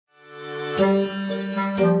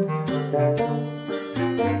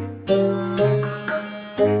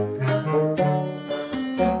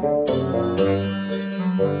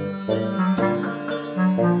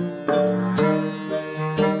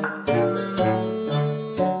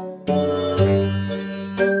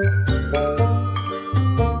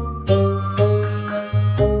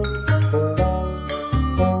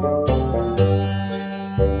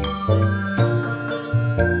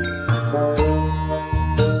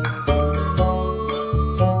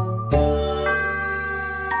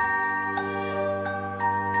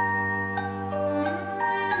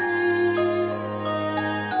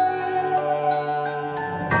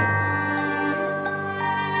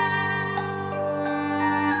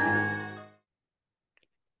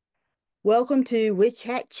Welcome to Witch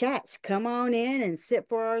Hat Chats. Come on in and sit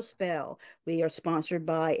for our spell. We are sponsored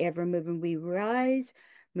by Evermoving We Rise,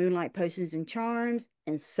 Moonlight Potions and Charms,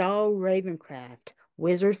 and Saul Ravencraft,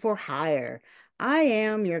 Wizard for Hire. I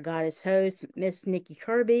am your goddess host, Miss Nikki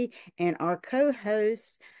Kirby, and our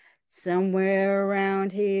co-host somewhere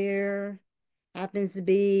around here happens to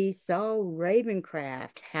be Saul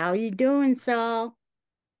Ravencraft. How you doing, Saul?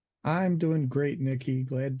 I'm doing great, Nikki.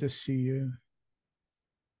 Glad to see you.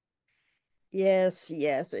 Yes,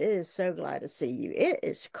 yes, it is so glad to see you. It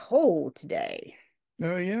is cold today.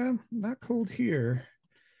 Oh yeah, not cold here.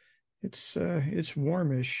 It's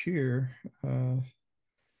warmish here. We're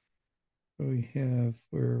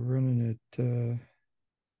running it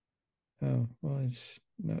oh well it's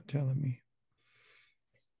not telling me.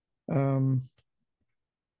 Um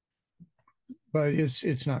but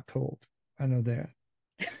it's not cold. I know that.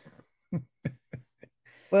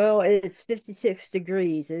 Well, it's 56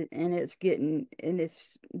 degrees and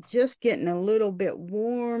it's just getting a little bit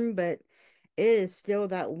warm, but it is still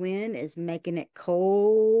that wind is making it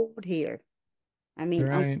cold here. I mean, I'm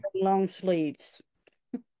Right. wearing long sleeves.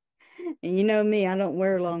 And you know me, I don't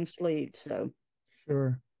wear long sleeves, so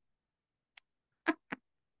Sure.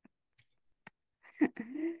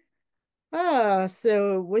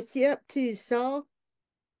 so what you up to, Saul?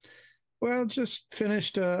 Well, just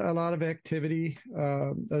finished a lot of activity.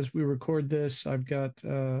 As we record this, I've got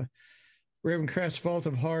Ravencraft's Vault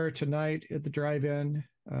of Horror tonight at the drive-in.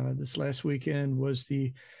 This last weekend was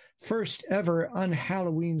the first ever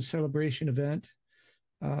un-Halloween celebration event,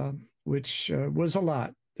 which was a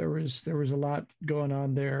lot. There was a lot going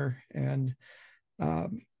on there, and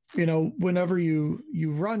whenever you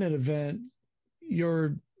run an event,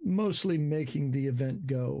 you're mostly making the event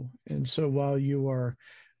go, and so while you are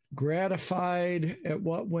gratified at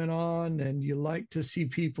what went on and you like to see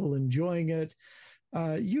people enjoying it,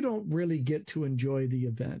 you don't really get to enjoy the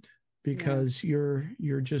event Yeah, because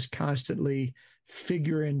you're just constantly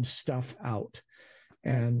figuring stuff out.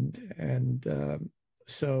 And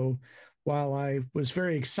so while I was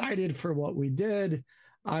very excited for what we did,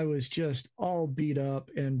 I was just all beat up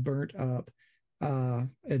and burnt up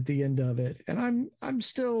at the end of it. And I'm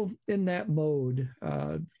still in that mode.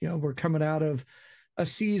 We're coming out of a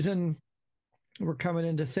season. We're coming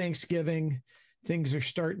into Thanksgiving. Things are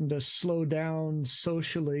starting to slow down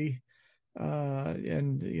socially,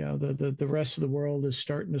 and the rest of the world is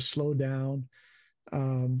starting to slow down.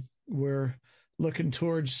 We're looking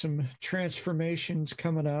towards some transformations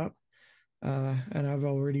coming up, and I've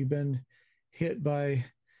already been hit by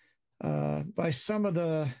some of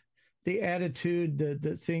the attitude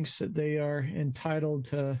that thinks that they are entitled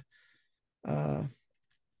uh,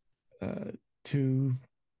 uh, to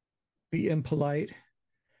be impolite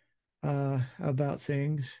about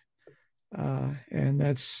things, and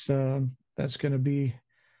that's going to be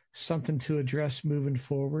something to address moving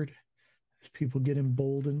forward as people get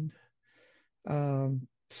emboldened.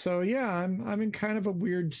 So yeah, I'm in kind of a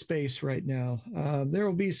weird space right now. There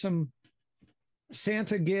will be some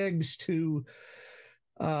Santa gigs to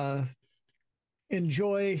uh,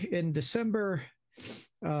 enjoy in December,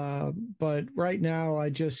 but right now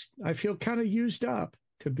I feel kind of used up,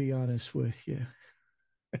 to be honest with you.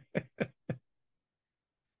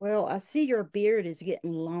 well, I see your beard is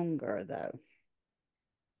getting longer though.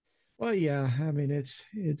 Well, yeah, I mean it's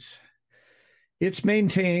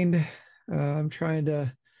maintained. I'm trying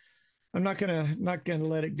to. I'm not gonna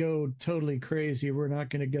let it go totally crazy. We're not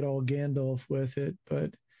gonna get all Gandalf with it,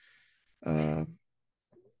 but uh,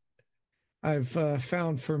 I've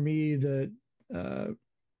found for me that uh,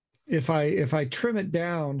 if I trim it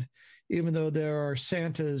down, even though there are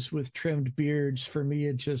Santas with trimmed beards, for me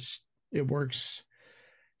it works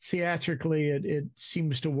theatrically. It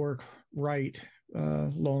seems to work right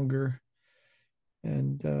longer,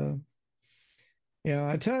 and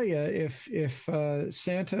I tell you, if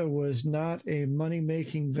Santa was not a money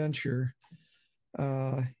making venture,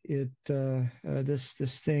 this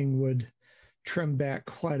thing would trim back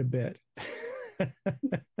quite a bit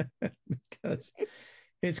because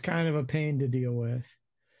it's kind of a pain to deal with.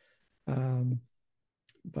 Um,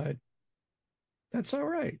 but that's all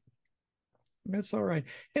right. That's all right.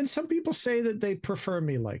 And some people say that they prefer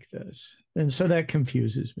me like this, and so that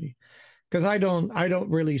confuses me because I don't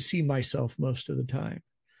really see myself most of the time.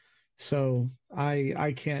 So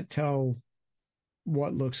I can't tell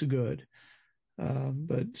what looks good.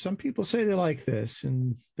 But some people say they like this,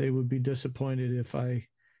 and they would be disappointed if I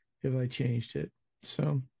changed it.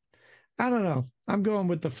 So I don't know. I'm going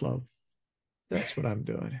with the flow. That's what I'm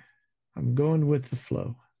doing. I'm going with the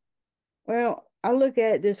flow. Well, I look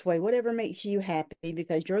at it this way, whatever makes you happy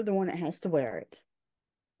because you're the one that has to wear it.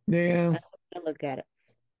 Yeah, I look at it.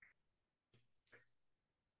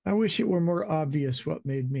 I wish it were more obvious what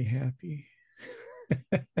made me happy.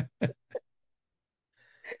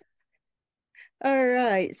 All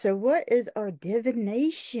right. So what is our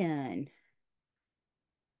divination?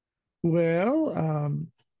 Well,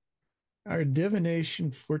 our divination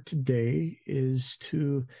for today is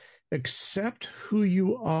to accept who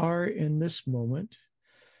you are in this moment,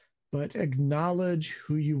 but acknowledge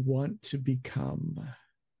who you want to become.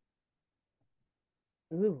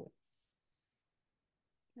 Ooh,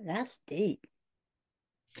 that's deep.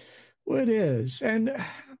 Well, it is. And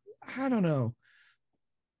I don't know.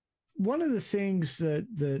 One of the things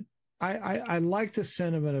that I like the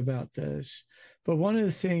sentiment about this, but one of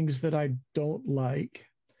the things that I don't like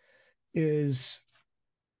is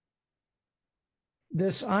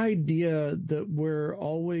this idea that we're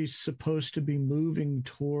always supposed to be moving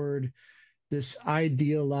toward this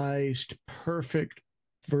idealized, perfect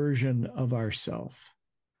version of ourselves.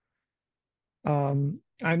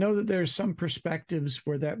 I know that there's some perspectives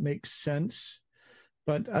where that makes sense,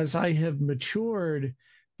 but as I have matured,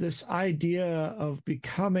 this idea of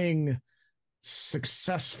becoming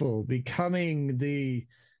successful, becoming the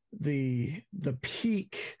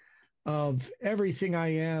peak of everything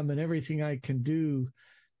I am and everything I can do,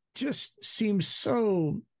 just seems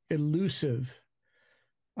so elusive.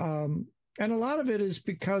 Um, and a lot of it is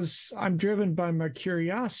because I'm driven by my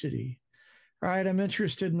curiosity, right? I'm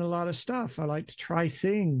interested in a lot of stuff. I like to try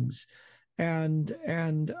things, and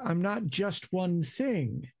I'm not just one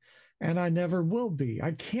thing, and I never will be.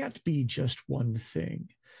 I can't be just one thing.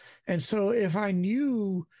 And so if I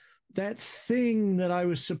knew that thing that I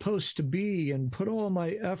was supposed to be and put all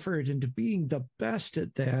my effort into being the best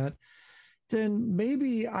at that, then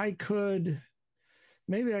maybe I could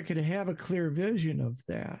have a clear vision of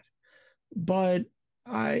that. But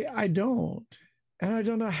I don't. And I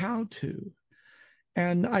don't know how to.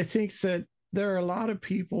 And I think that there are a lot of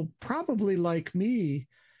people, probably like me,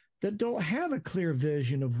 that don't have a clear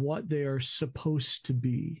vision of what they are supposed to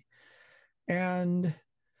be. And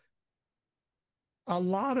a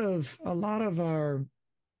lot of our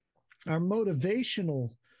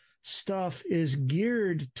motivational stuff is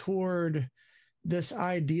geared toward this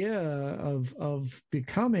idea of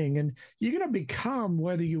becoming, and you're going to become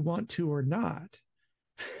whether you want to or not.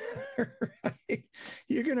 Right?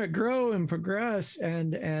 You're going to grow and progress,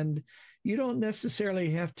 and you don't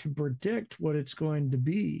necessarily have to predict what it's going to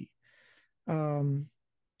be. um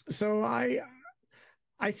so I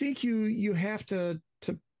think you have to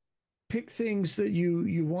pick things that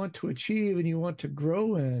you want to achieve and you want to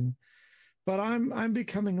grow in. But I'm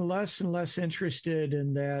becoming less and less interested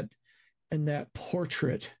in that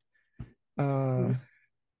portrait. uh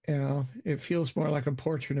it feels more like a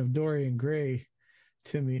portrait of Dorian Gray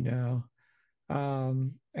to me now.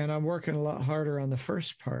 And I'm working a lot harder on the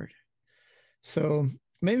first part. So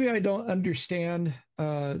maybe I don't understand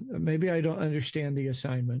the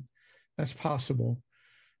assignment. That's possible.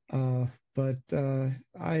 uh but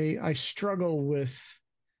I struggle with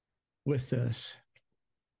this,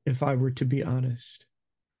 if I were to be honest.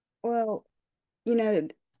 Well, you know,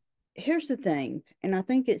 here's the thing, and I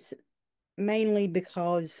think it's mainly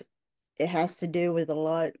because it has to do with a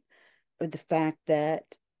lot with the fact that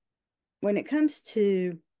when it comes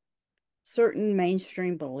to certain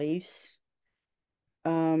mainstream beliefs,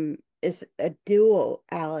 it's a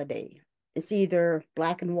duality. It's either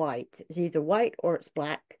black and white. It's either white or it's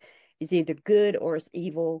black. It's either good or it's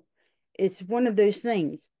evil. It's one of those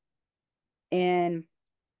things. And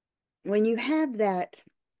when you have that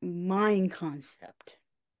mind concept,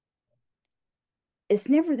 it's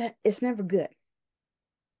never good.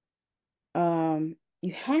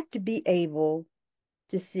 You have to be able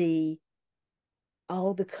to see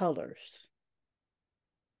all the colors.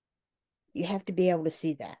 You have to be able to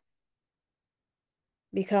see that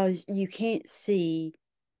because you can't see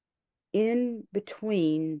in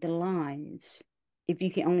between the lines. if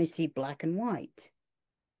you can only see black and white.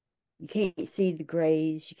 You can't see the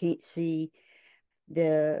grays, you can't see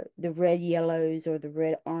the red yellows or the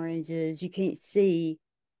red oranges. You can't see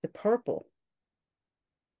the purple.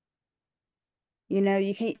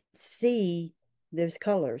 You can't see those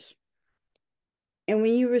colors. And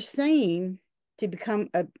when you were saying to become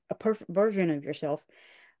a perfect version of yourself,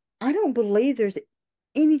 I don't believe there's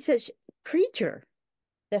any such creature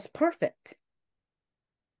that's perfect.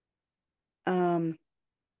 Um,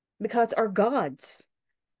 because our gods,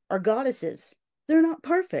 our goddesses, they're not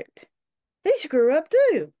perfect. They screw up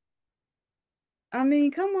too. I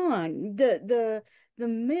mean, come on. The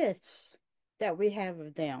myths that we have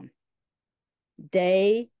of them,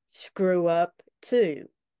 they screw up too.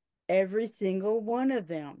 Every single one of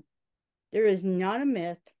them. There is not a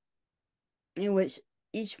myth in which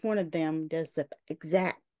each one of them does the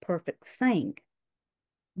exact perfect thing.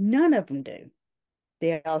 None of them do.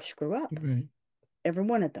 They all screw up. Right. Every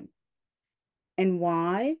one of them. And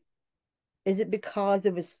why? Is it because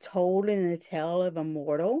it was told in a tale of a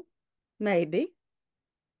mortal? Maybe.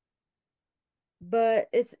 But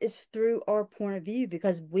it's through our point of view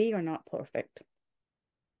because we are not perfect.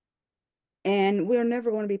 And we're never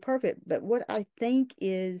going to be perfect. But what I think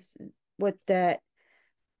is what that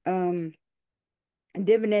um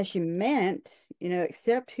divination meant,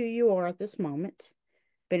 accept who you are at this moment,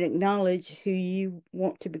 but acknowledge who you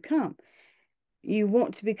want to become. You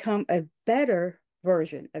want to become a better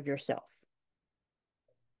version of yourself.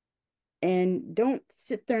 And don't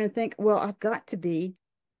sit there and think, well, I've got to be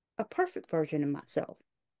a perfect version of myself.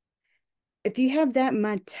 If you have that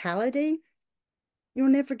mentality, you'll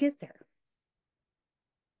never get there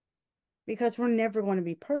because we're never going to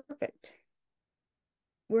be perfect.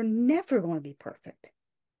 We're never going to be perfect.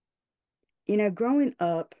 Growing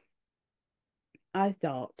up, I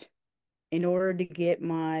thought in order to get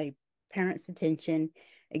my parents' attention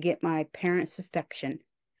and get my parents' affection,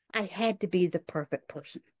 I had to be the perfect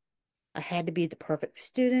person. I had to be the perfect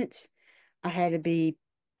student. I had to be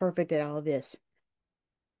perfect at all this.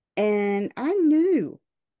 And I knew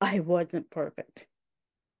I wasn't perfect,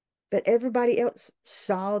 but everybody else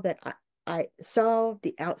saw that I saw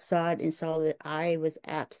the outside and saw that I was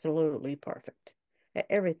absolutely perfect at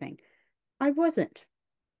everything. I wasn't.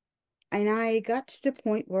 And I got to the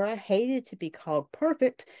point where I hated to be called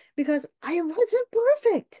perfect because I wasn't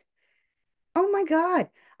perfect. Oh my God,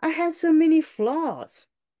 I had so many flaws.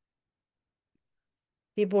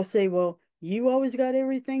 People say, well, you always got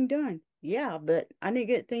everything done. Yeah, but I didn't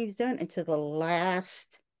get things done until the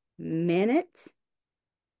last minute.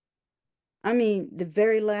 I mean, the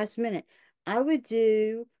very last minute. I would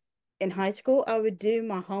do, in high school, I would do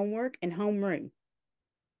my homework in homeroom.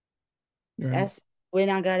 Right. That's when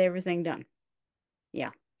I got everything done. Yeah.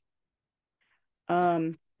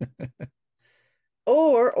 Um,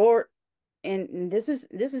 or and this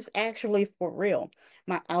is actually for real.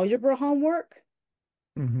 My algebra homework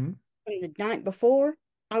Mm-hmm. from the night before,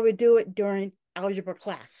 I would do it during algebra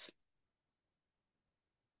class.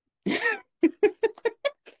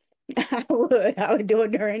 I would do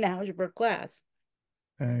it during algebra class,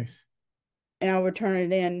 Nice. and I would turn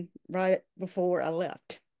it in right before I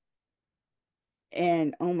left.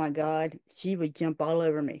 And oh my God, she would jump all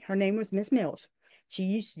over me. Her name was Miss Mills. She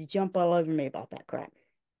used to jump all over me about that crap.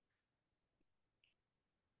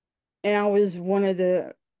 And I was one of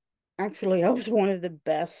the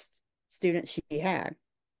best students she had.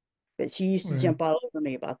 But she used to Right. jump all over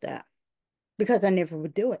me about that because I never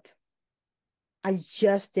would do it. I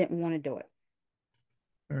just didn't want to do it.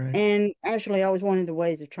 All right. And actually, I was one of the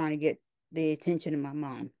ways of trying to get the attention of my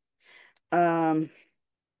mom. Um,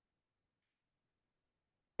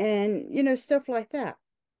 and stuff like that.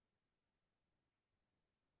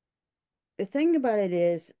 The thing about it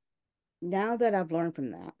is, now that I've learned from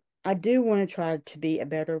that, I do want to try to be a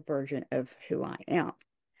better version of who I am.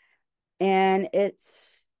 And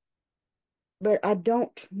but I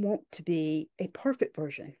don't want to be a perfect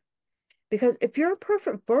version because if you're a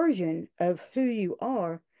perfect version of who you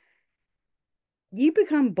are, you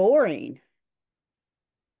become boring.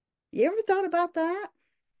 You ever thought about that?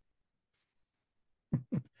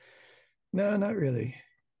 No, not really.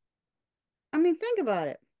 I mean, think about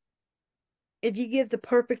it. If you give the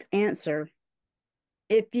perfect answer,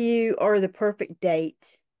 if you are the perfect date,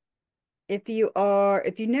 if you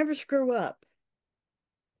never screw up,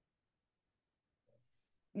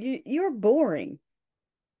 you're boring.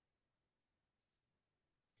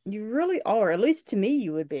 You really are. At least to me,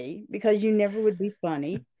 you would be because you never would be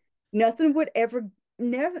funny. Nothing would ever,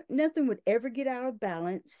 nothing would ever get out of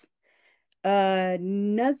balance.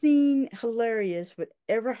 Nothing hilarious would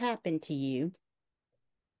ever happen to you.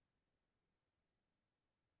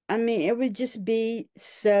 I mean, it would just be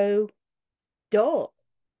so dull.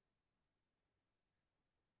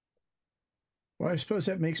 Well, I suppose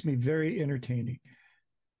that makes me very entertaining.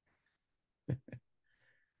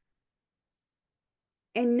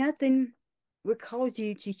 And nothing would cause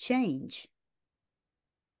you to change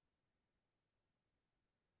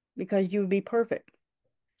because you would be perfect.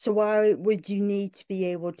 So why would you need to be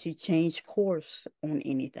able to change course on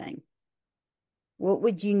anything? What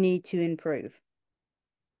would you need to improve?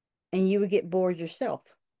 And you would get bored yourself.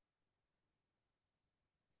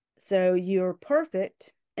 So you're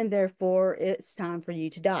perfect, and therefore it's time for you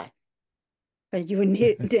to die. Because you would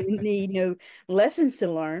need no lessons to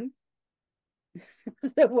learn.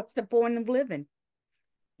 So what's the point of living?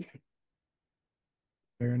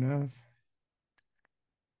 Fair enough.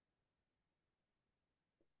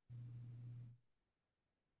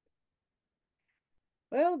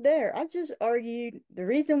 Well, there, I just argued the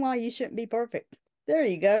reason why you shouldn't be perfect. There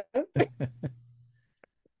you go.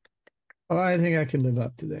 Oh, I think I can live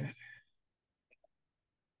up to that.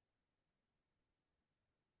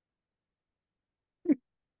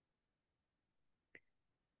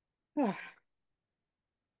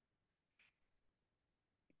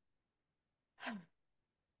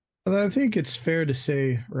 But I think it's fair to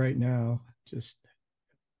say right now, just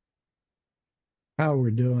how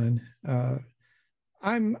we're doing.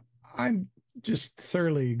 I'm I'm just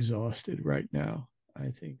thoroughly exhausted right now. I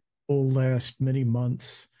think will last many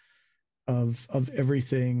months of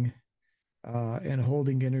everything and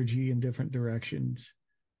holding energy in different directions,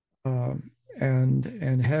 and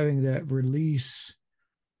having that release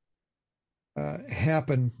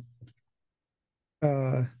happen,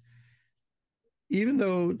 uh, even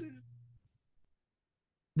though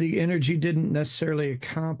the energy didn't necessarily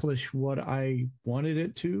accomplish what I wanted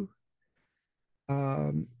it to.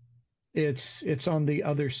 Um, it's on the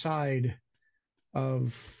other side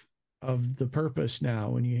of the purpose now.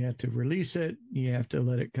 When you have to release it, you have to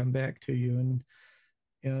let it come back to you. And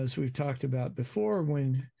as we've talked about before,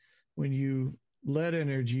 when you let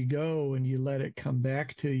energy go and you let it come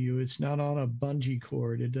back to you, it's not on a bungee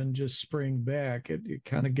cord. It doesn't just spring back. It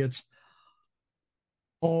kind of gets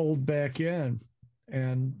hauled back in.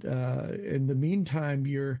 And in the meantime,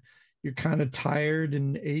 you're kind of tired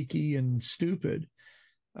and achy and stupid.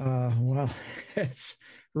 Well, it's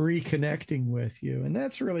reconnecting with you, and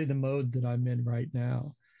that's really the mode that I'm in right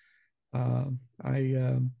now. Um, I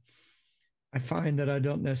um, I find that I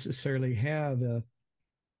don't necessarily have a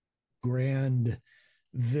grand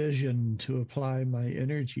vision to apply my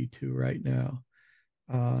energy to right now,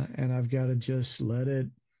 and I've got to just let it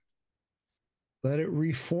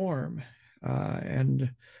reform,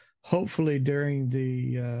 and hopefully during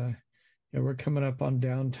we're coming up on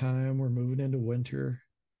downtime, we're moving into winter,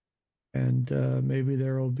 and maybe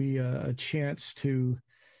there will be a chance to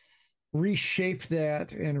reshape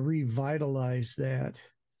that and revitalize that.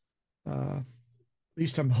 At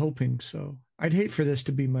least I'm hoping so. I'd hate for this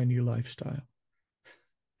to be my new lifestyle.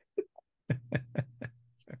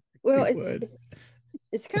 Well, It would.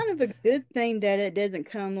 it's kind of a good thing that it doesn't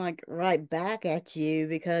come like right back at you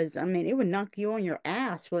because I mean it would knock you on your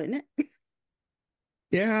ass, wouldn't it?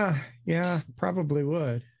 Yeah, yeah, probably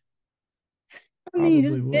would. I mean,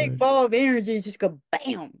 this Probably big would. ball of energy just go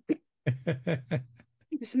bam,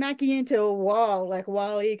 smack you into a wall like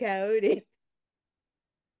Wile E. Coyote,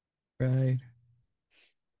 Right.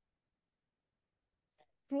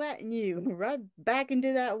 flatten you right back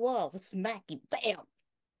into that wall, smack you, bam.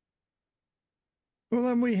 Well,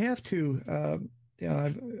 then we have to.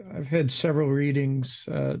 I've had several readings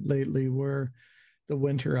lately where the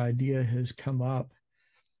winter idea has come up,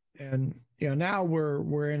 and now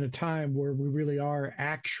we're in a time where we really are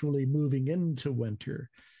actually moving into winter,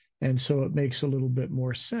 and so it makes a little bit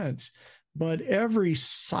more sense. But every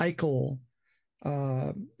cycle,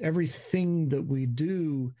 everything that we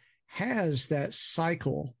do has that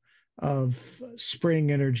cycle of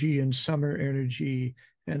spring energy and summer energy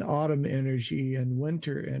and autumn energy and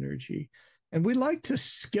winter energy. And we like to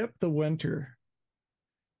skip the winter.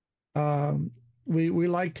 Um, we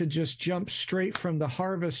like to just jump straight from the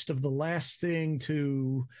harvest of the last thing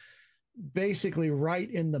to basically right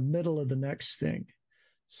in the middle of the next thing.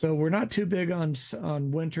 So we're not too big on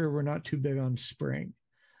winter. We're not too big on spring.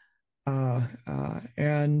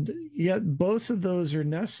 And yet both of those are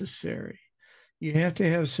necessary. You have to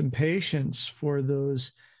have some patience for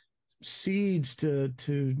those seeds to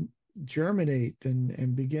germinate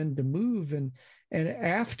and begin to move. And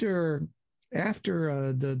after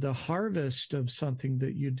the harvest of something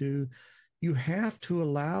that you do, you have to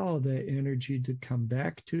allow the energy to come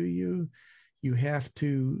back to you. You have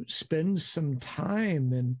to spend some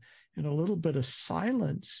time and a little bit of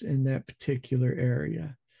silence in that particular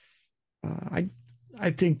area.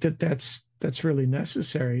 I think that that's really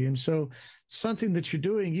necessary. And so something that you're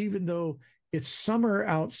doing, even though it's summer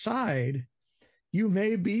outside, you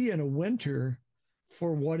may be in a winter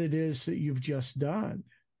for what it is that you've just done.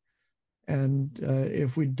 And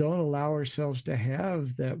if we don't allow ourselves to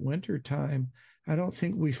have that winter time, I don't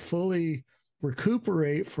think we fully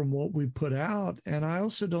recuperate from what we put out. And I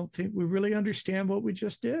also don't think we really understand what we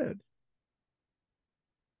just did.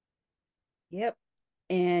 Yep.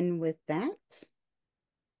 And with that,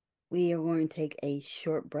 we are going to take a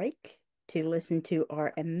short break to listen to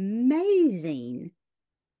our amazing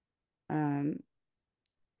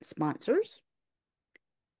sponsors.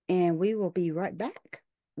 And we will be right back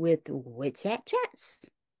with Witch Hat Chats.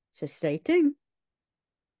 So stay tuned.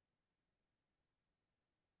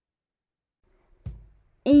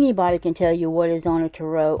 Anybody can tell you what is on a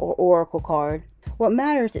tarot or oracle card. What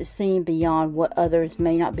matters is seeing beyond what others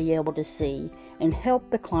may not be able to see and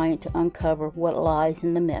help the client to uncover what lies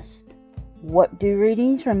in the mist. What do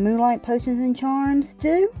readings from Moonlight Potions and Charms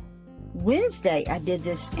do? Wednesday, I did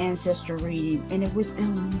this ancestor reading, and it was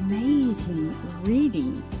an amazing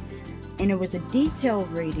reading. And it was a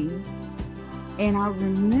detailed reading. And I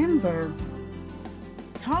remember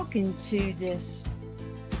talking to this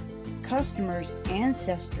customer's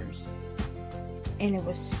ancestors, and it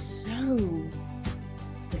was so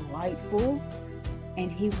delightful.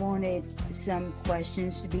 And he wanted some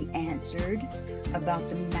questions to be answered about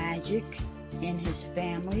the magic in his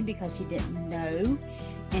family because he didn't know.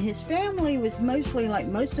 And his family was mostly like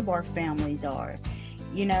most of our families are.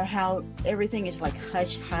 You know how everything is like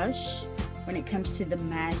hush hush when it comes to the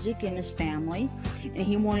magic in his family. And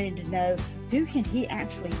he wanted to know, who can he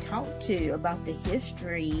actually talk to about the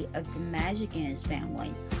history of the magic in his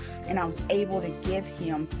family? And I was able to give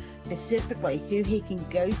him specifically who he can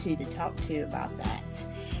go to talk to about that.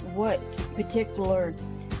 What particular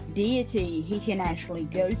deity he can actually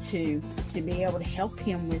go to be able to help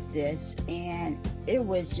him with this. And it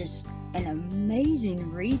was just an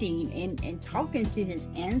amazing reading, and talking to his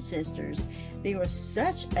ancestors, they were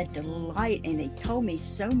such a delight, and they told me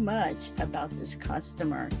so much about this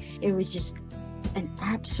customer. It was just an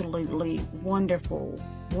absolutely wonderful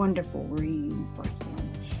reading for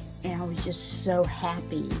him, and I was just so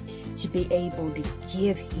happy to be able to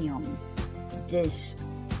give him this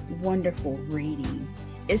wonderful reading.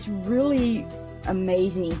 It's really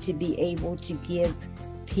amazing to be able to give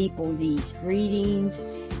people these readings,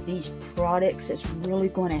 these products that's really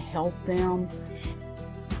going to help them,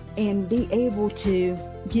 and be able to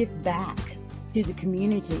give back to the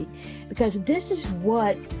community, because this is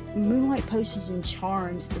what Moonlight Potions and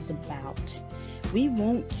Charms is about. We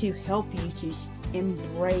want to help you to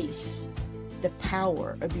embrace the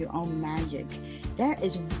power of your own magic. That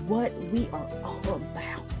is what we are all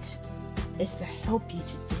about. It's to help you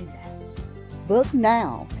to do that. Book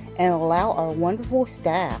now and allow our wonderful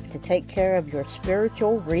staff to take care of your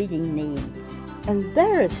spiritual reading needs. And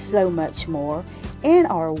there is so much more in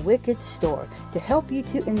our Wicked store to help you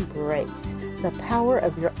to embrace the power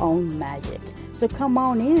of your own magic. So come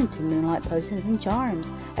on in to Moonlight Potions and Charms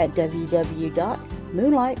at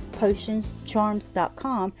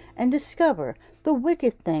www.moonlightpotionscharms.com and discover the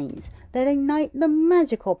wicked things that ignite the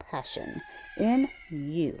magical passion in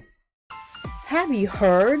you. Have you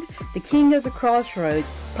heard? The King of the Crossroads,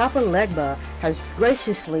 Papa Legba, has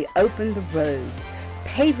graciously opened the roads,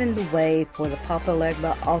 paving the way for the Papa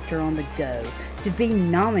Legba Altar on the Go to be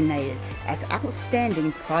nominated as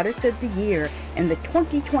Outstanding Product of the Year in the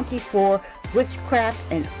 2024 Witchcraft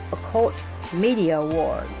and Occult Media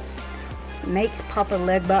Awards. Makes Papa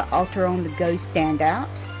Legba Altar on the Go stand out?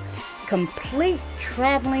 Complete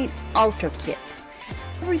traveling altar kit.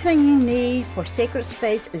 Everything you need for sacred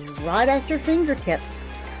space is right at your fingertips,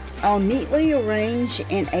 all neatly arranged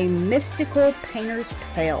in a mystical painter's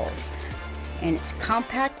pail. And it's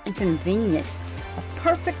compact and convenient. A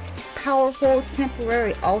perfect, powerful,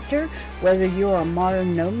 temporary altar, whether you're a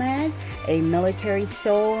modern nomad, a military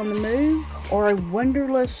soul on the move, or a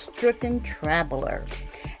wanderlust-stricken traveler.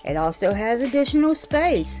 It also has additional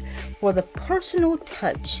space for the personal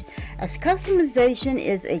touch. As customization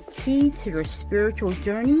is a key to your spiritual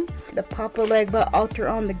journey, the Papa Legba Altar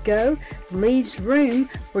on the Go leaves room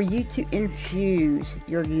for you to infuse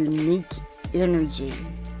your unique energy.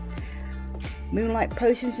 Moonlight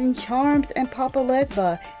Potions and Charms and Papa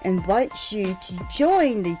Legba invites you to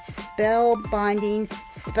join the spellbinding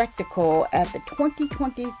spectacle at the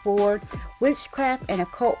 2024 Witchcraft and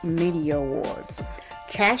Occult Media Awards.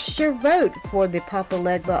 Cast your vote for the Papa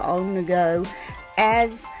Legba on the Go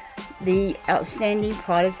as the Outstanding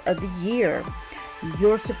Product of the Year.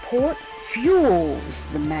 Your support fuels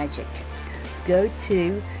the magic. Go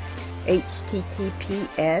to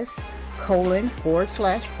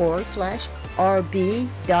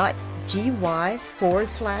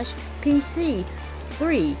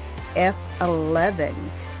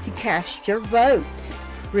to cast your vote.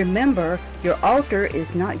 Remember, your altar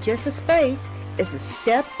is not just a space, it's a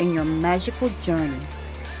step in your magical journey.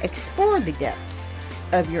 Explore the depths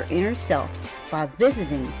of your inner self by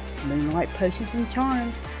visiting Moonlight Potions and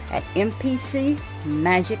Charms at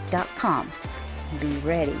mpcmagic.com. Be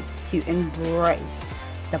ready to embrace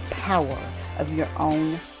the power of your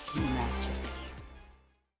own magic.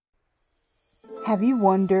 Have you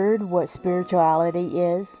wondered what spirituality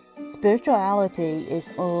is? Spirituality is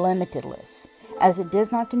limitless, as it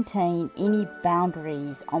does not contain any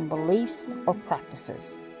boundaries on beliefs or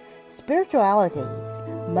practices. Spirituality's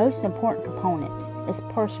most important component is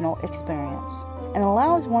personal experience and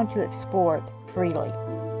allows one to explore it freely.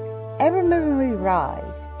 Evermoving We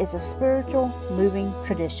Rise is a spiritual moving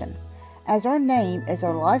tradition, as our name is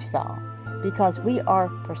our lifestyle, because we are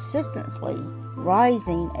persistently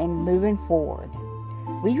rising and moving forward.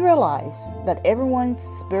 We realize that everyone's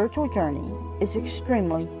spiritual journey is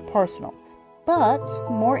extremely personal, but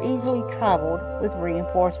more easily traveled with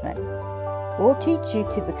reinforcement. We'll teach you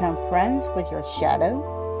to become friends with your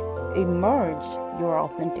shadow, emerge your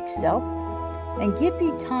authentic self, and give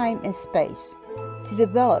you time and space to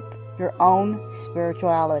develop your own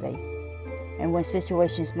spirituality. And when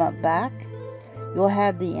situations bump back, you'll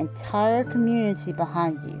have the entire community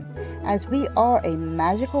behind you, as we are a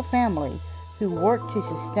magical family who work to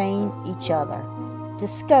sustain each other.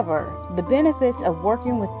 Discover the benefits of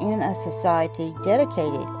working within a society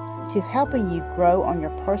dedicated to helping you grow on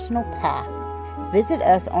your personal path. Visit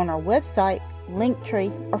us on our website,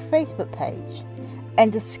 Linktree, or Facebook page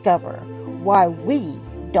and discover why we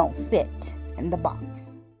don't fit in the box.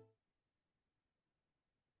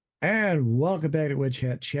 And welcome back to Witch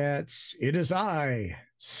Hat Chats. It is I,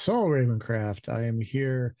 Saul Ravencraft. I am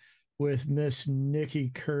here with Miss Nikki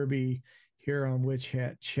Kirby here on Witch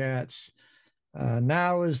Hat Chats.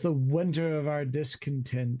 Now is the winter of our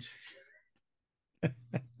discontent.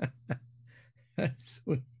 That's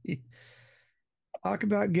what we talk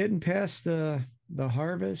about, getting past the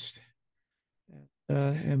harvest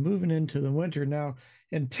and moving into the winter. Now,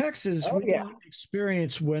 in Texas, we don't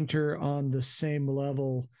experience winter on the same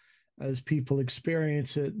level as people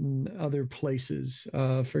experience it in other places.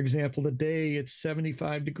 For example, today it's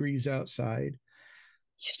 75 degrees outside.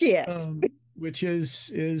 Shit. Which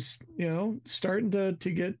is starting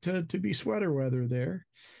to get to be sweater weather there.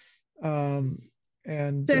 And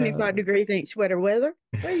 75 degrees ain't sweater weather.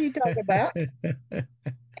 What are you talking about?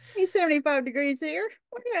 It's 75 degrees here.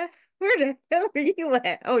 Where the hell are you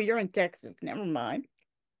at? Oh, you're in Texas. Never mind.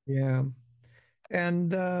 Yeah.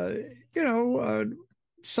 And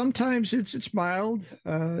sometimes it's mild,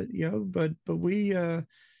 but we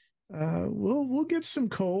we'll get some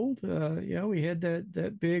cold. We had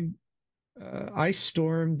that big ice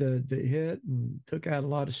storm that hit and took out a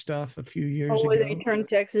lot of stuff a few years ago. They turned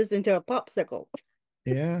Texas into a popsicle.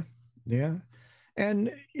 Yeah.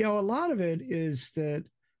 And a lot of it is that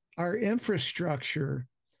our infrastructure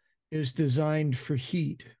is designed for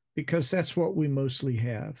heat because that's what we mostly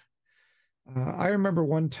have. I remember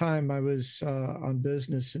one time I was on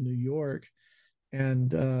business in New York, and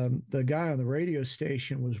the guy on the radio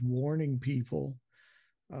station was warning people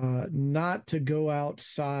not to go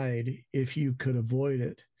outside if you could avoid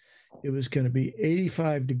it. It was going to be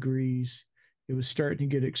 85 degrees. It was starting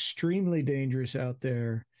to get extremely dangerous out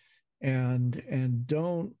there, and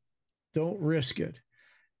don't risk it.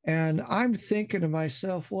 And I'm thinking to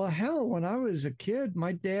myself, well, hell, when I was a kid,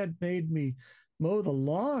 my dad made me mow the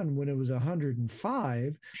lawn when it was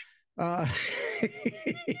 105.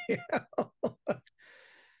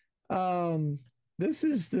 This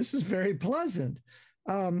is very pleasant.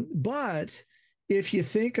 But if you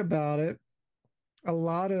think about it, a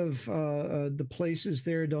lot of the places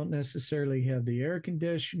there don't necessarily have the air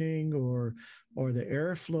conditioning or the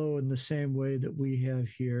airflow in the same way that we have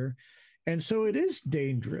here. And so it is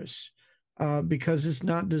dangerous because it's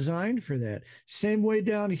not designed for that. Same way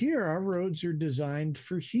down here, our roads are designed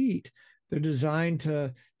for heat. They're designed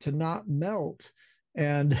to not melt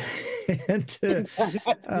and and to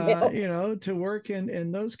to work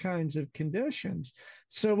in those kinds of conditions.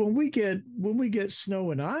 So when we get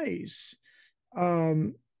snow and ice,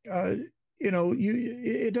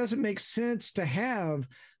 it doesn't make sense to have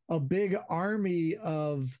a big army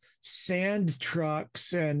of sand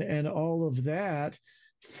trucks and all of that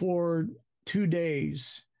for 2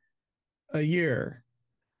 days a year.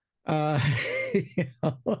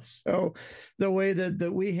 So the way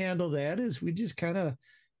that we handle that is we just kind of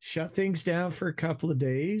shut things down for a couple of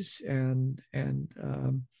days and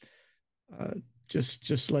uh,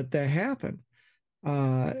 just let that happen.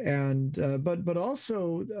 And but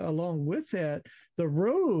also along with that, the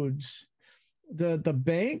roads, the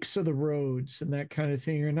banks of the roads and that kind of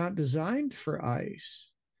thing are not designed for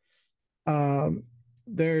ice. Um,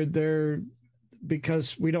 they're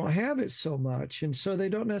because we don't have it so much, and so they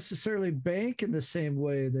don't necessarily bank in the same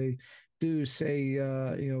way they do, say,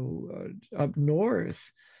 up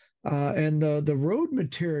north. And the road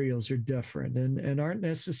materials are different and aren't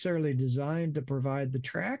necessarily designed to provide the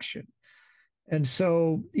traction. And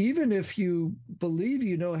so, even if you believe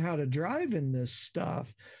you know how to drive in this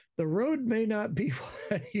stuff, the road may not be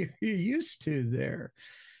what you're used to there,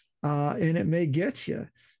 and it may get you.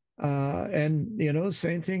 And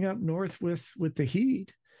same thing up north with the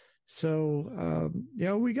heat. So,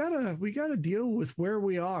 we gotta deal with where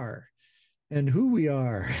we are and who we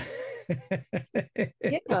are.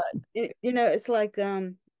 Yeah, it's like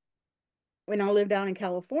when I lived out in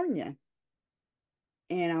California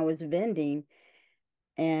and I was vending,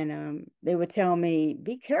 and they would tell me,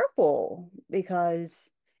 "Be careful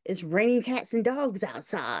because it's raining cats and dogs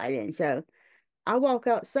outside." And so I walk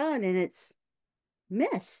outside and it's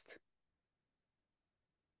mist,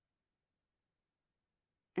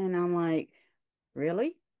 and I'm like,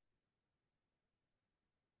 "Really?"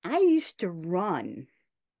 I used to run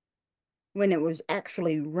when it was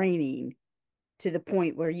actually raining to the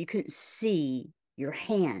point where you couldn't see your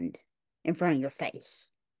hand in front of your face,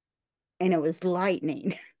 and it was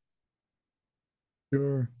lightning.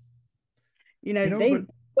 Sure. They But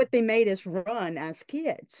what they made us run as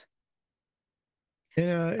kids. in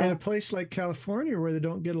a place like California where they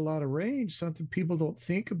don't get a lot of rain, something people don't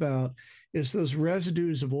think about is those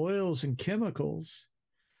residues of oils and chemicals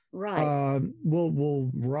Right.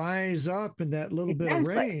 will rise up in that little bit of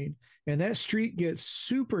Exactly. rain, and that street gets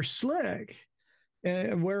super slick.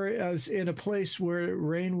 And whereas in a place where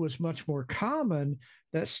rain was much more common,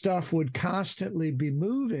 that stuff would constantly be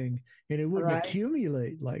moving and it wouldn't Right.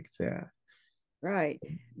 accumulate like that. Right.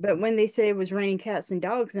 But when they say it was raining cats and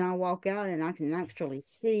dogs, and I walk out and I can actually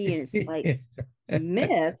see, and it's like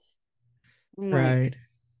myths, I'm like, Right.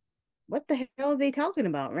 what the hell are they talking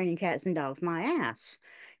about? Raining cats and dogs, my ass,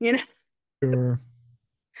 you know? Sure.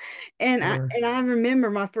 And I Sure. and I remember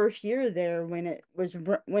my first year there when it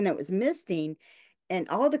was misting, and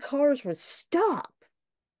all the cars would stop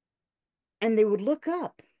and they would look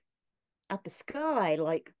up at the sky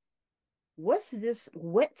like, what's this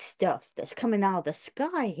wet stuff that's coming out of the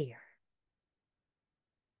sky here?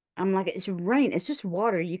 I'm like, it's rain. It's just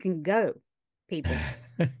water. You can go, people.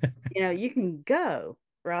 You can go,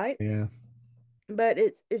 right? Yeah. But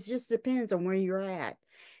it just depends on where you're at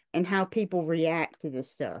and how people react to this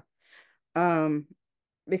stuff. Um,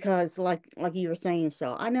 because like you were saying,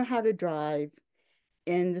 so I know how to drive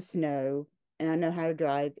in the snow, and I know how to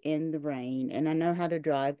drive in the rain, and I know how to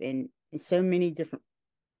drive in so many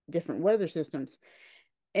different weather systems.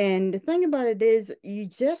 And the thing about it is, you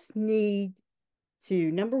just need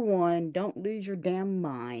to, number one, don't lose your damn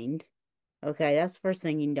mind. Okay, that's the first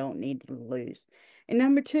thing you don't need to lose. And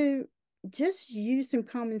number two, just use some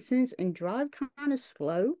common sense and drive kind of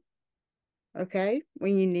slow, okay,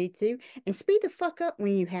 when you need to, and speed the fuck up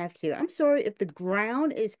when you have to. I'm sorry if the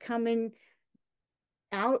ground is coming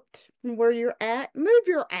out from where you're at, move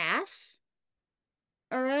your ass.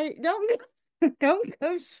 All right, don't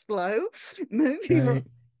go slow. Move your Right.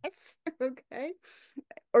 ass, okay,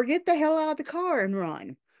 or get the hell out of the car and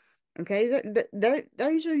run. Okay,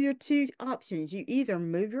 those are your two options. You either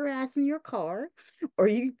move your ass in your car or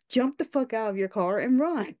you jump the fuck out of your car and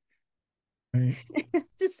run. Right. It's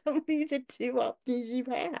just only the two options you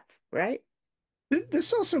have, right?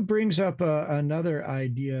 This also brings up another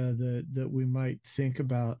idea that we might think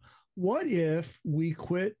about. What if we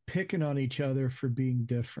quit picking on each other for being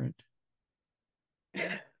different?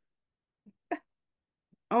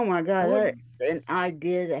 Oh my God, What that an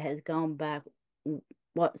idea that has gone back,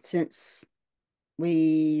 what, since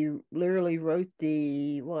we literally wrote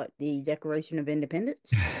the Declaration of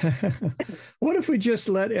Independence? what if we just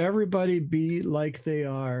let everybody be like they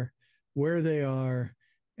are, where they are,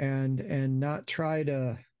 and not try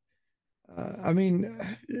to I mean,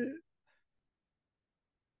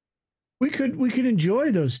 we could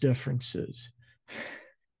enjoy those differences.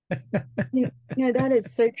 That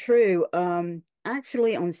is so true.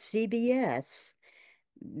 Actually on CBS,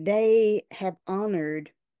 they have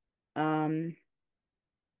honored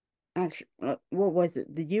actually, what was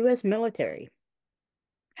it? The U.S. military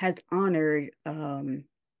has honored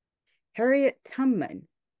Harriet Tubman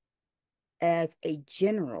as a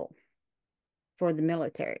general for the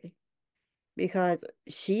military because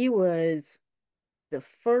she was the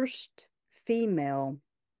first female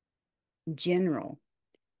general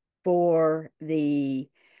for and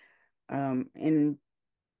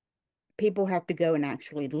people have to go and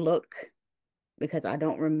actually look because I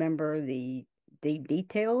don't remember the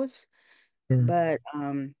details, Sure. but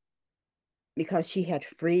because she had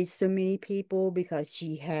freed so many people, because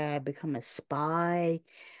she had become a spy,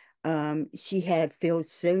 she had filled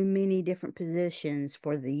so many different positions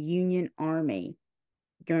for the Union Army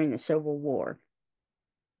during the Civil War.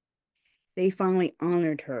 They finally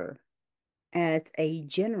honored her as a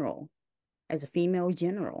general, as a female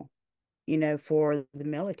general, for the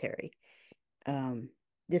military, um,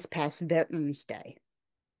 this past Veterans Day.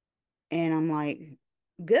 And I'm like,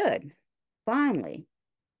 good, finally,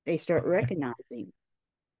 they start recognizing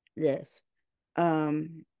this.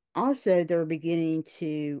 Um, Also, they're beginning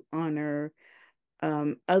to honor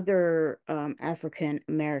other African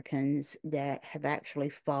Americans that have actually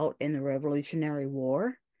fought in the Revolutionary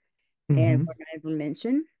War and Hmm. were never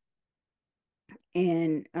mentioned,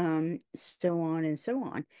 and so on and so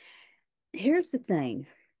on. Here's the thing.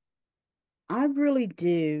 I really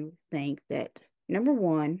do think that number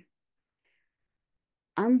one,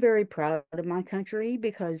 I'm very proud of my country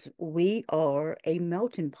because we are a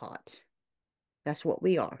melting pot. That's what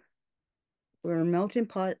we are. We're a melting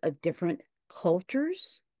pot of different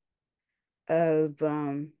cultures, of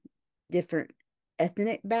different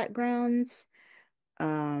ethnic backgrounds,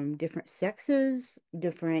 different sexes,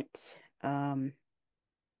 different um,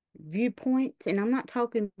 viewpoints. And I'm not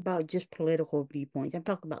talking about just political viewpoints, I'm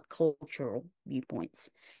talking about cultural viewpoints.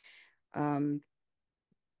 Um,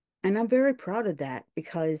 and I'm very proud of that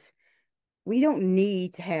because we don't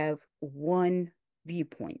need to have one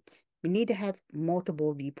viewpoint. We need to have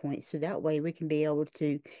multiple viewpoints so that way we can be able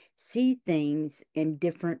to see things in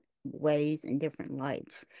different ways and different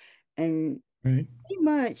lights. And Right. pretty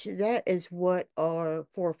much that is what our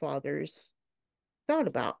forefathers thought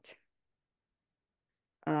about.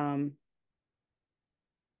 Um,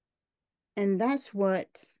 and that's what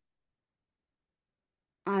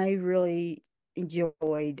I really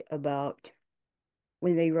enjoyed about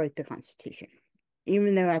when they wrote the Constitution.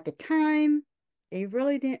 Even though at the time they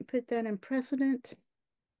really didn't put that in precedent,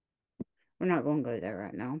 we're not going to go there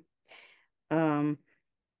right now. Um,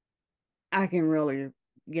 I can really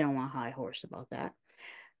get on my high horse about that.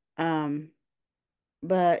 Um,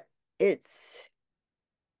 but it's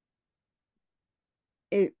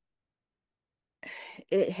it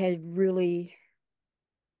it has really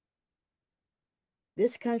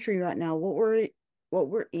this country right now, what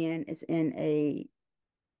we're in is in a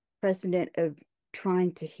precedent of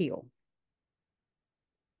trying to heal.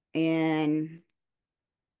 And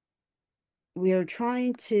we are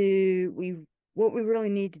trying to we what we really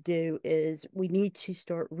need to do is we need to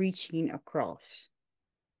start reaching across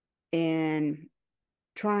and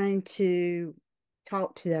trying to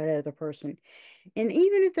talk to that other person. And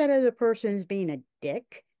even if that other person is being a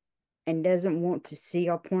dick and doesn't want to see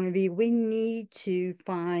our point of view, we need to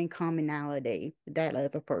find commonality with that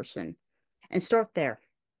other person and start there.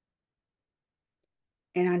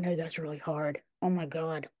 And I know that's really hard. Oh my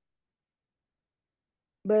God.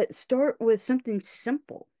 But start with something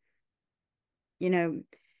simple, you know,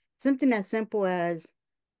 something as simple as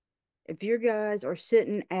if your guys are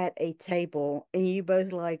sitting at a table and you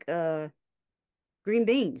both like green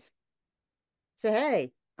beans, say,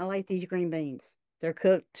 hey, I like these green beans. They're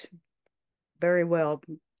cooked very well.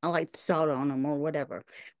 I like the salt on them or whatever.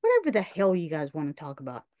 Whatever the hell you guys want to talk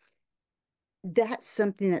about. That's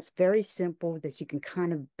something that's very simple that you can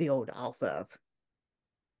kind of build off of.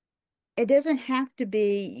 It doesn't have to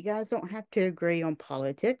be, you guys don't have to agree on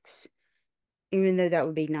politics, even though that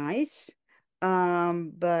would be nice.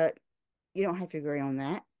 But you don't have to agree on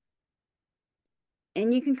that.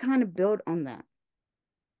 And you can kind of build on that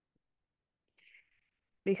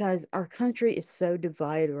because our country is so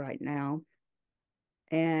divided right now.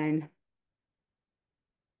 And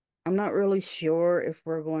I'm not really sure if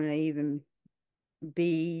we're going to even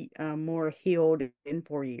be more healed in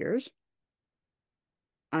 4 years.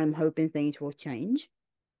 I'm hoping things will change.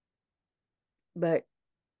 But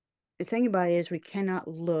the thing about it is, we cannot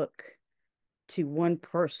look to one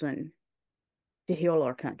person to heal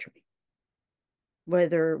our country,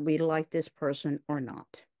 whether we like this person or not.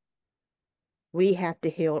 We have to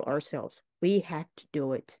heal ourselves. We have to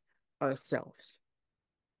do it ourselves.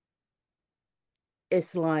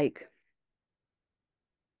 It's like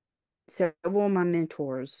several of my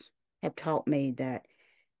mentors have taught me that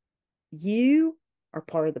you are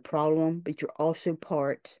part of the problem, but you're also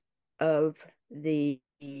part of the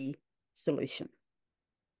solution.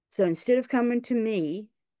 So instead of coming to me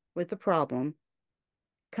with a problem,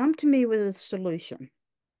 come to me with a solution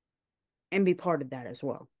and be part of that as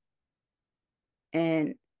well.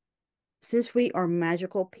 And since we are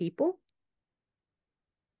magical people,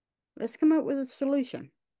 let's come up with a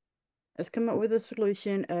solution. Let's come up with a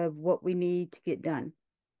solution of what we need to get done.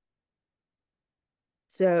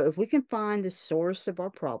 So if we can find the source of our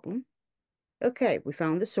problem, okay, we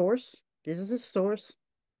found the source. This is the source.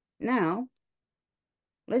 Now,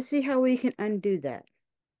 let's see how we can undo that.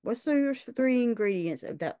 What's the three ingredients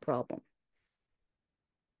of that problem?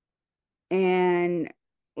 And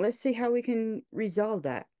let's see how we can resolve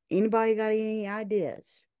that. Anybody got any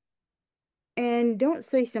ideas? And don't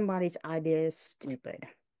say somebody's idea is stupid.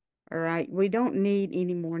 All right. We don't need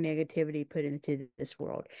any more negativity put into this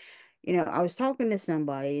world. I was talking to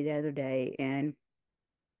somebody the other day and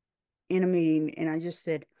in a meeting, and I just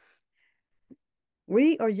said,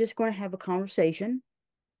 we are just going to have a conversation,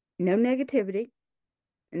 no negativity.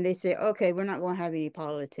 And they said, okay, we're not going to have any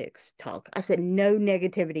politics talk. I said, no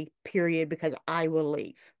negativity, period, because I will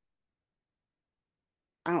leave.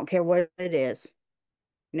 I don't care what it is.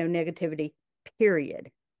 No negativity,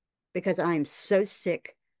 period, because I am so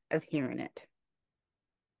sick of hearing it.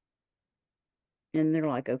 And they're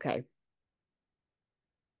like, okay.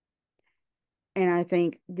 And I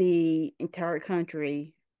think the entire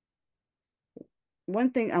country,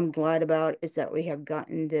 one thing I'm glad about is that we have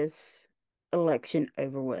gotten this election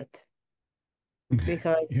over with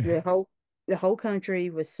because Yeah. the whole country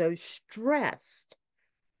was so stressed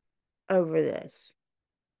over this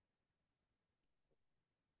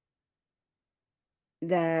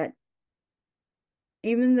that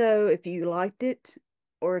even though if you liked it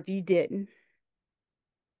or if you didn't,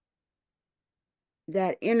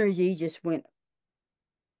 that energy just went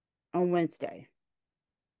on Wednesday.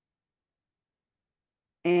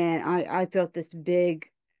 And I felt this big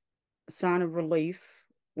sign of relief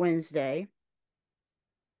Wednesday.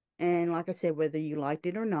 And like I said, whether you liked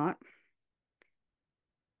it or not,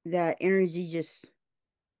 that energy just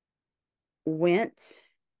went.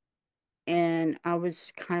 And I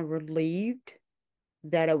was kind of relieved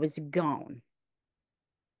that it was gone.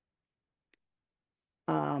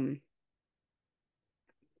 Um,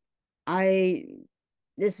 I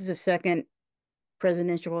This is the second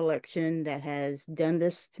presidential election that has done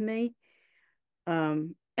this to me.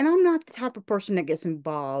 And I'm not the type of person that gets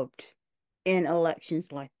involved in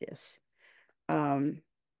elections like this. Um,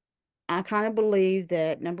 I kind of believe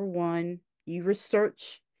that number one, you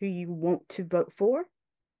research who you want to vote for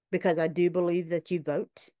because I do believe that you vote.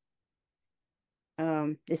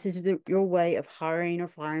 This is your way of hiring or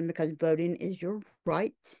firing because voting is your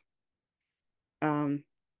right. Um,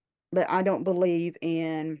 but I don't believe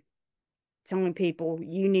in telling people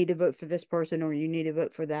you need to vote for this person or you need to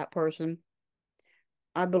vote for that person.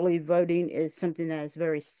 I believe voting is something that is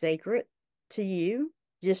very sacred to you,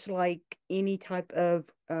 just like any type of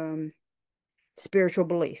spiritual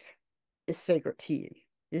belief is sacred to you.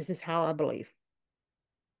 This is how I believe.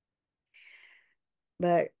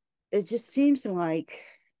 But it just seems like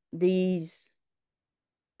these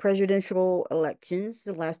presidential elections,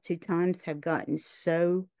 the last two times, have gotten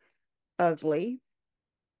so ugly,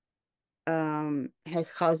 has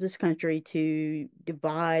caused this country to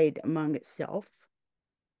divide among itself,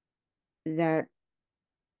 that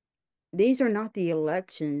these are not the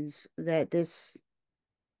elections that this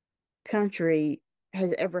country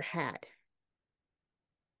has ever had.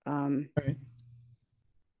 Um, Right.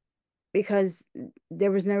 because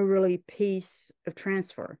there was no really peace of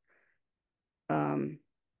transfer. Um,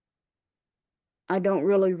 I don't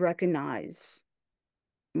really recognize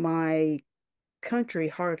my country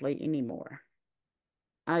hardly anymore.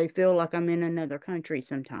 I feel like I'm in another country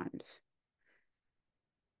sometimes.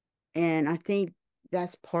 And I think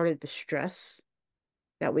that's part of the stress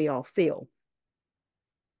that we all feel.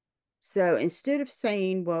 So instead of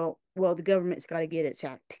saying, well, the government's got to get its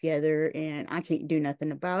act together and I can't do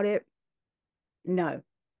nothing about it. No,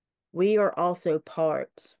 we are also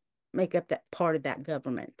make up that part of that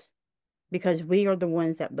government because we are the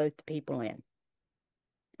ones that vote the people in.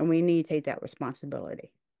 And we need to take that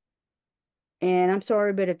responsibility. And I'm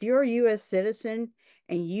sorry, but if you're a U.S. citizen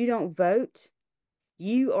and you don't vote,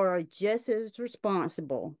 you are just as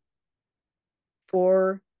responsible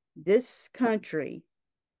for this country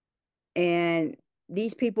and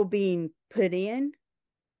these people being put in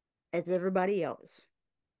as everybody else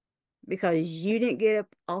because you didn't get up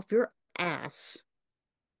off your ass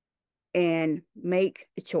and make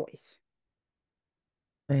a choice.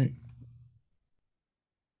 Right.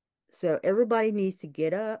 So everybody needs to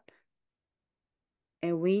get up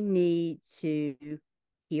and we need to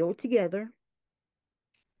heel together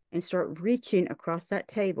and start reaching across that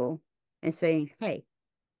table and saying, hey,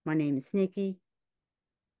 my name is Nikki.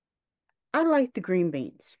 I like the green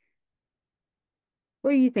beans.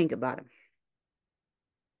 What do you think about them?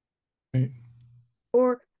 Right.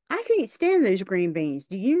 Or I can't stand those green beans.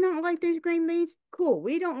 Do you not like those green beans? Cool.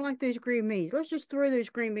 We don't like those green beans. Let's just throw those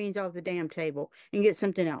green beans off the damn table and get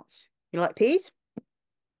something else. You like peas?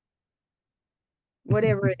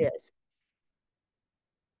 Whatever it is.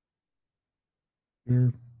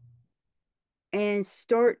 Sure. And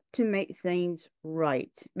start to make things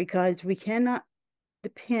right because we cannot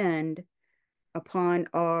depend upon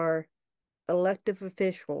our elective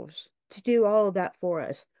officials to do all of that for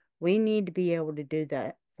us. We need to be able to do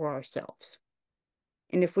that for ourselves.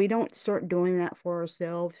 And if we don't start doing that for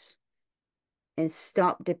ourselves and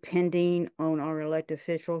stop depending on our elected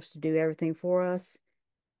officials to do everything for us,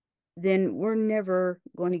 then we're never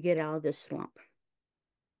going to get out of this slump.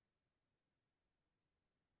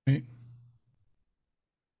 Right.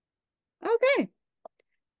 Okay.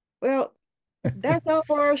 Well, that's all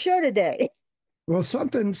for our show today. Well,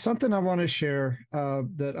 something I want to share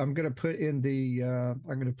that I'm going to put in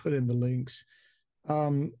the links.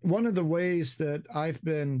 One of the ways that I've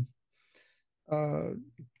been uh,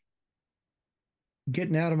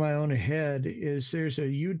 getting out of my own head is there's a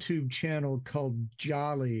YouTube channel called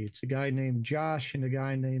Jolly. It's a guy named Josh and a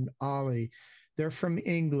guy named Ollie. They're from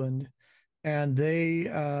England, and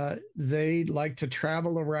they like to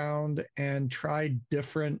travel around and try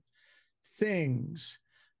different things.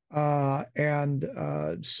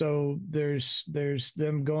 And so there's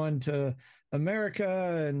them going to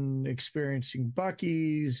America and experiencing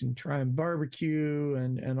Buc-ee's and trying barbecue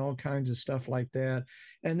and all kinds of stuff like that.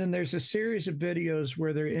 And then there's a series of videos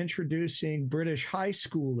where they're introducing British high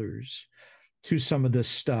schoolers to some of this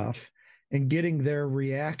stuff and getting their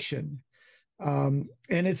reaction. And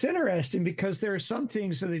it's interesting because there are some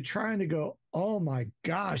things that they're trying to go, oh my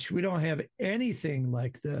gosh, we don't have anything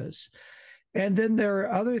like this. And then there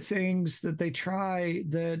are other things that they try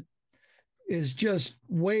that is just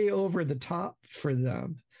way over the top for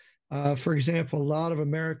them. For example, a lot of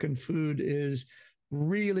American food is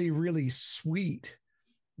really, really sweet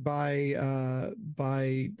by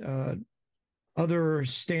other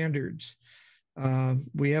standards.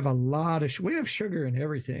 We have a lot of we have sugar in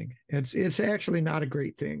everything. It's actually not a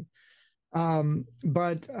great thing.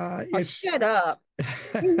 But Oh, it's shut up.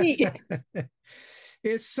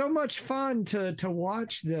 it's so much fun to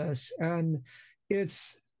watch this, and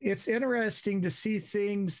it's interesting to see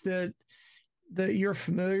things that you're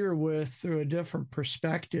familiar with through a different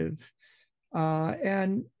perspective.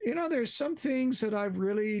 And there's some things that I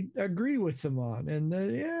really agree with them on, and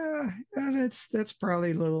that that's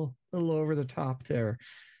probably a little over the top there.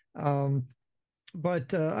 Um,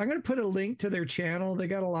 but I'm going to put a link to their channel. They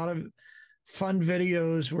got a lot of fun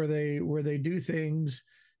videos where they do things,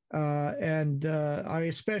 and I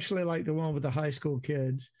especially like the one with the high school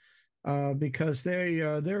kids because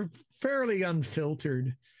they're fairly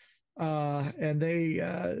unfiltered, and they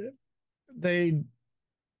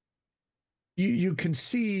you can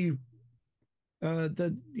see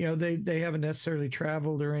that they haven't necessarily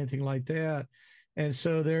traveled or anything like that, and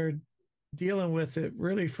so they're dealing with it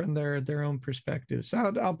really from their own perspective.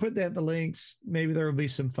 So I'll put that in the links. Maybe there will be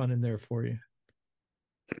some fun in there for you.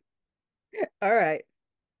 All right.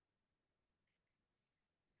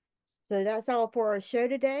 So that's all for our show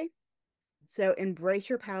today. So embrace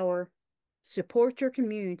your power, support your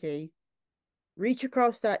community, reach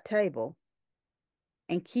across that table,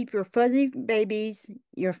 and keep your fuzzy babies,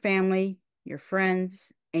 your family, your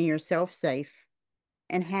friends, and yourself safe,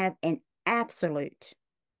 and have an absolute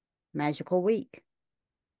magical week.